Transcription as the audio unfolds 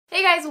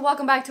Guys,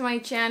 welcome back to my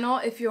channel.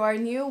 If you are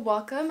new,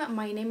 welcome.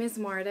 My name is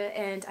Marta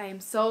and I am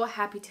so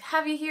happy to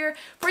have you here.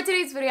 For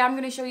today's video, I'm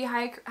going to show you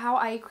how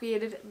I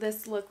created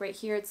this look right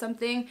here.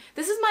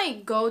 This is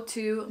my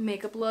go-to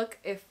makeup look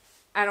if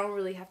I don't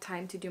really have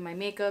time to do my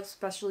makeup,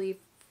 especially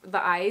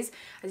the eyes.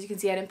 As you can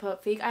see, I didn't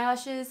put fake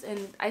eyelashes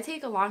and I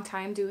take a long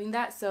time doing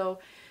that, so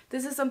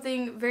this is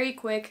something very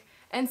quick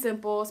and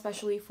simple,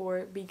 especially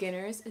for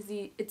beginners.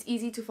 It's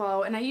easy to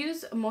follow, and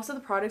most of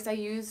the products I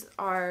use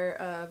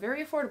are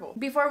very affordable.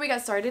 Before we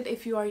get started,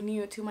 if you are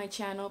new to my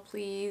channel,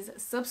 please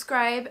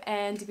subscribe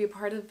and to be a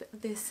part of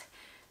this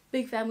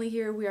big family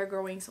here. We are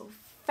growing so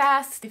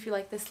fast. If you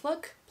like this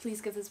look, please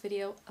give this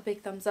video a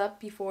big thumbs up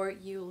before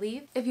you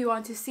leave. If you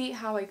want to see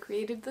how I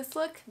created this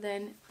look,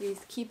 then please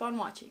keep on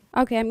watching.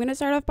 Okay, I'm going to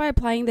start off by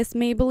applying this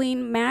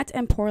Maybelline Matte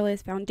and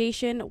Poreless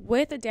foundation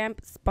with a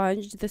damp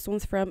sponge. This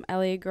one's from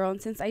LA Girl,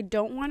 and since I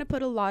don't want to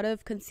put a lot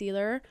of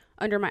concealer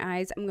under my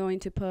eyes, I'm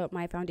going to put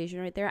my foundation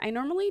right there. I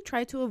normally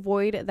try to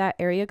avoid that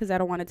area because I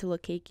don't want it to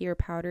look cakey or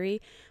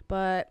powdery,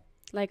 but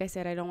like I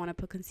said, I don't want to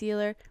put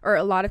concealer or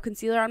a lot of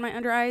concealer on my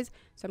under eyes,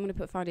 so I'm going to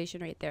put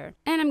foundation right there.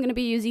 And I'm going to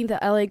be using the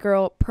LA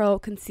Girl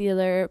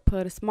Pro.Concealer.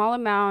 Put a small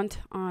amount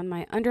on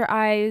my under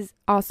eyes,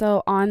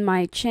 also on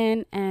my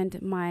chin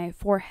and my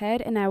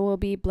forehead, and I will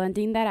be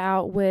blending that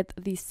out with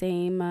the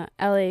same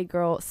LA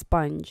Girl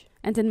sponge.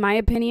 And in my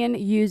opinion,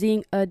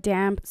 using a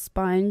damp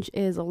sponge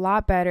is a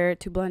lot better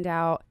to blend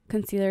out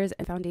concealers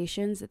and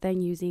foundations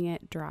than using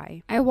it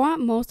dry. I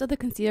want most of the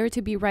concealer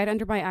to be right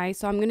under my eyes,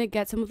 so I'm going to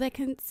get some of that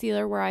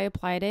concealer where I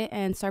applied it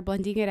and start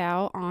blending it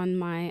out on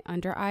my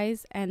under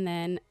eyes and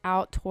then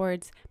out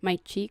towards my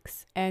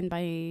cheeks and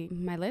by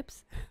my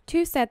lips.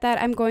 To set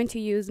that, I'm going to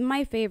use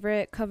my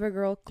favorite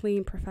Covergirl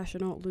Clean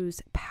Professional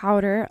Loose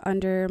Powder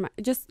under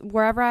just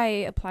wherever I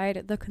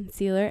applied the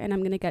concealer, and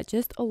I'm going to get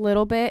just a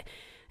little bit.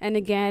 And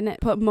again,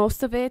 put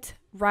most of it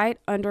right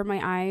under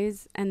my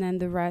eyes, and then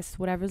the rest,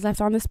 whatever's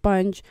left on the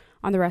sponge,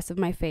 on the rest of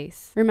my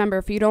face. Remember,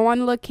 if you don't want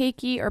to look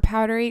cakey or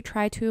powdery,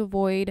 try to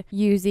avoid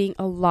using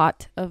a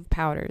lot of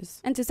powders.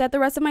 And to set the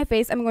rest of my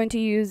face, I'm going to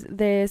use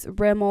this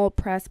Rimmel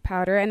pressed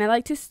powder. And I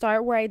like to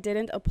start where I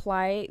didn't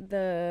apply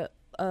the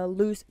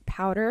loose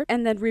powder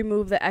and then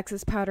remove the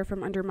excess powder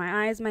from under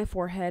my eyes, my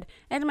forehead,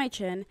 and my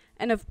chin,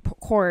 and of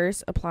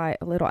course apply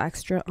a little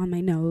extra on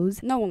my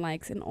nose. No one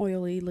likes an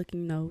oily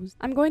looking nose.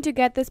 I'm going to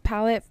get this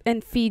palette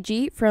in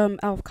Fiji from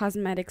e.l.f.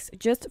 Cosmetics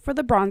just for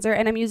the bronzer,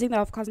 and I'm using the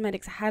e.l.f.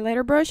 Cosmetics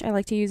highlighter brush. I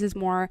like to use this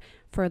more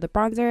for the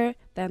bronzer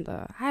than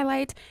the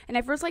highlight, and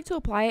I first like to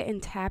apply it in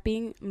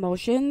tapping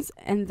motions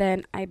and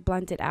then I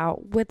blend it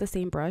out with the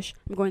same brush.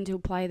 I'm going to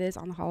apply this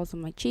on the hollows of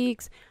my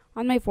cheeks,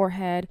 on my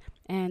forehead,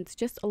 and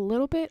just a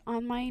little bit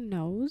on my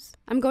nose.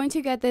 I'm going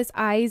to get this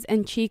Eyes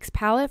and Cheeks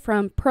palette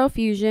from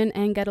Profusion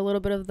and get a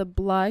little bit of the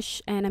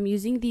blush, and I'm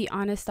using the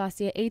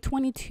Anastasia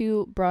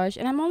A22 brush,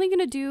 and I'm only going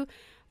to do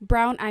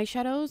brown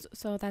eyeshadows,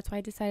 so that's why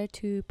I decided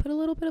to put a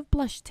little bit of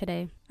blush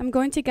today. I'm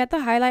going to get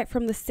the highlight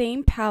from the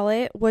same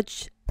palette,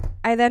 which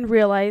I then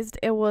realized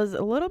it was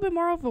a little bit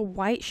more of a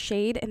white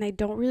shade, and I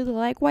don't really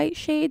like white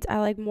shades. I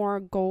like more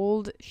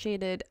gold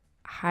shaded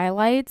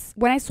highlights.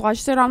 When I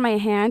swatched it on my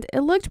hand, it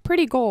looked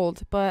pretty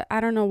gold, but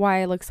I don't know why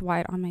it looks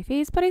white on my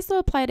face, but I still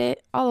applied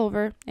it all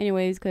over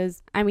anyways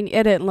because I mean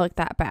it didn't look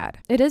that bad.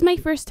 It is my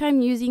first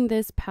time using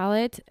this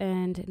palette,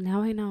 and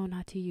now I know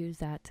not to use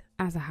that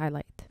as a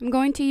highlight. I'm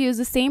going to use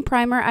the same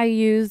primer I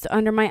used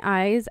under my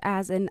eyes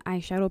as an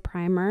eyeshadow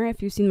primer.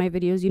 If you've seen my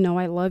videos, you know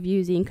I love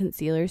using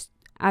concealers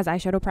as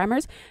eyeshadow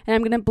primers, and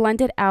I'm going to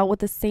blend it out with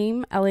the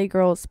same LA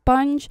Girl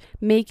sponge,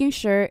 making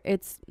sure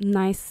it's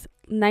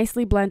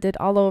nicely blended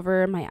all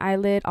over my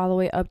eyelid, all the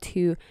way up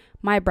to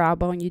my brow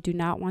bone. You do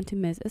not want to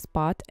miss a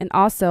spot, and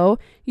also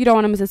you don't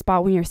want to miss a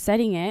spot when you're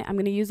setting it. I'm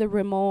going to use a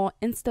Rimmel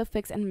Insta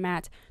Fix and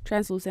Matte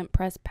Translucent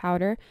Pressed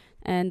Powder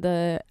and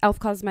the e.l.f.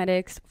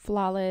 Cosmetics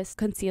Flawless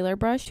Concealer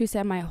Brush to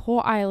set my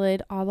whole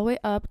eyelid all the way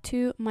up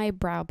to my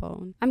brow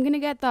bone. I'm going to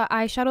get the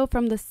eyeshadow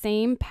from the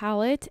same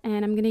palette,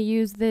 and I'm going to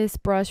use this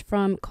brush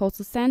from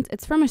Coastal Scent.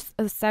 It's from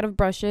a set of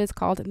brushes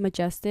called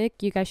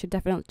Majestic. You guys should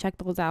definitely check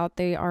those out.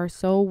 They are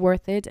so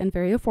worth it and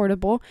very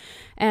affordable.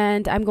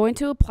 And I'm going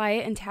to apply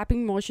it in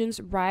tapping motions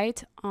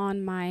right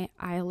on my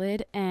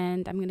eyelid,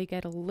 and I'm going to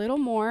get a little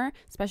more,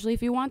 especially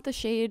if you want the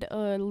shade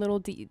a little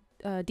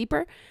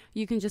deeper,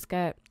 you can just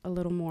get a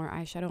little more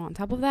eyeshadow on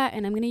top of that.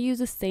 And I'm going to use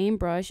the same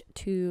brush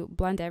to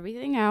blend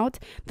everything out.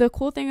 The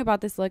cool thing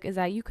about this look is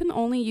that you can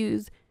only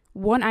use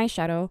one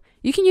eyeshadow.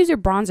 You can use your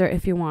bronzer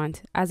if you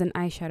want as an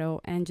eyeshadow,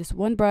 and just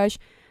one brush,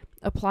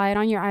 apply it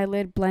on your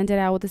eyelid, blend it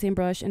out with the same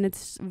brush, and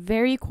it's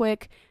very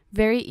quick,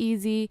 very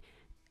easy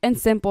and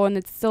simple, and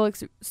it still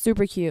looks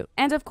super cute.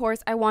 And of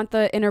course, I want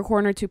the inner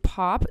corner to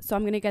pop, so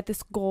I'm going to get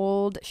this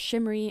gold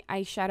shimmery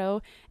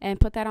eyeshadow and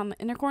put that on the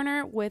inner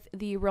corner with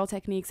the Real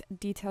Techniques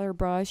detailer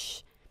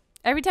brush.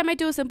 Every time I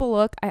do a simple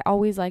look, I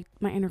always like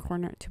my inner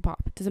corner to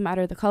pop. Doesn't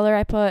matter the color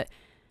I put,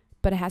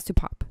 but it has to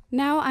pop.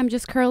 Now I'm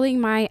just curling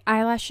my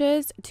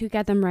eyelashes to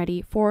get them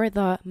ready for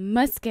the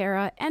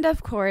mascara. And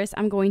of course,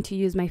 I'm going to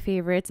use my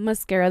favorite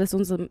mascara. This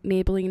one's a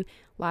Maybelline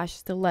Lash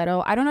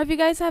Stiletto. I don't know if you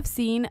guys have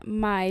seen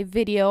my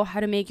video, how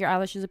to make your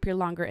eyelashes appear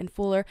longer and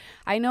fuller.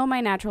 I know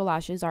my natural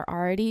lashes are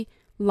already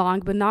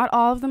long, but not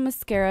all of the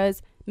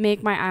mascaras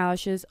make my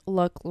eyelashes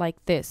look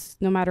like this.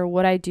 No matter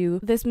what I do,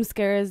 this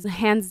mascara is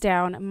hands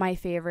down my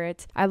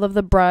favorite. I love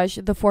the brush,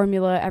 the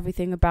formula,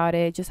 everything about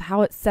it, just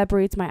how it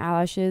separates my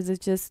eyelashes.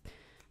 It's just,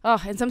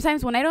 oh, and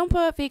sometimes when I don't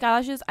put fake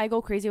eyelashes, I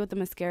go crazy with the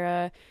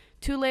mascara.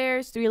 2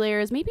 layers, 3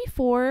 layers, maybe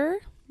 4.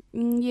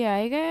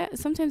 Yeah,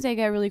 sometimes I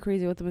get really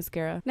crazy with the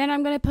mascara. Then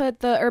I'm going to put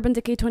the Urban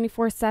Decay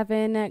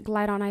 24/7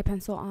 Glide On Eye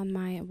Pencil on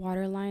my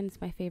waterline.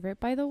 It's my favorite,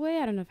 by the way.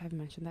 I don't know if I've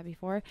mentioned that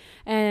before.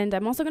 And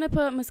I'm also going to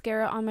put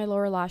mascara on my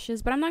lower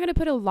lashes, but I'm not going to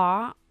put a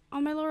lot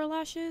on my lower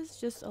lashes,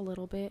 just a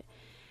little bit.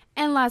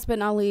 And last but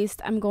not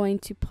least, I'm going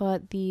to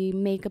put the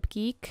Makeup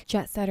Geek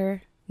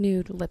Jetsetter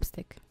Nude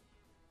Lipstick.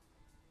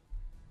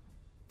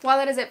 Well,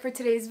 that is it for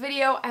today's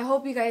video. I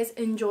hope you guys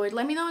enjoyed.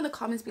 Let me know in the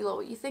comments below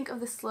what you think of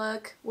this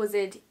look. Was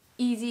it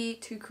easy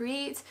to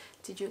create?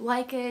 Did you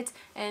like it?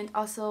 And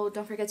also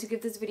don't forget to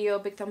give this video a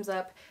big thumbs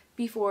up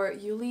before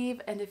you leave,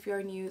 and if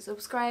you're new,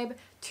 subscribe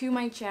to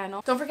my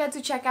channel. Don't forget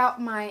to check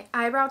out my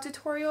eyebrow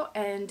tutorial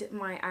and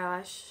my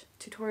eyelash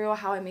tutorial,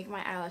 how I make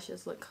my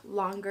eyelashes look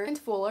longer and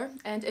fuller.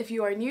 And if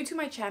you are new to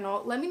my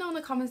channel, let me know in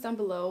the comments down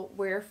below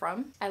where you're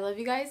from. I love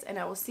you guys, and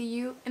I will see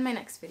you in my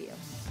next video.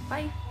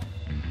 Bye.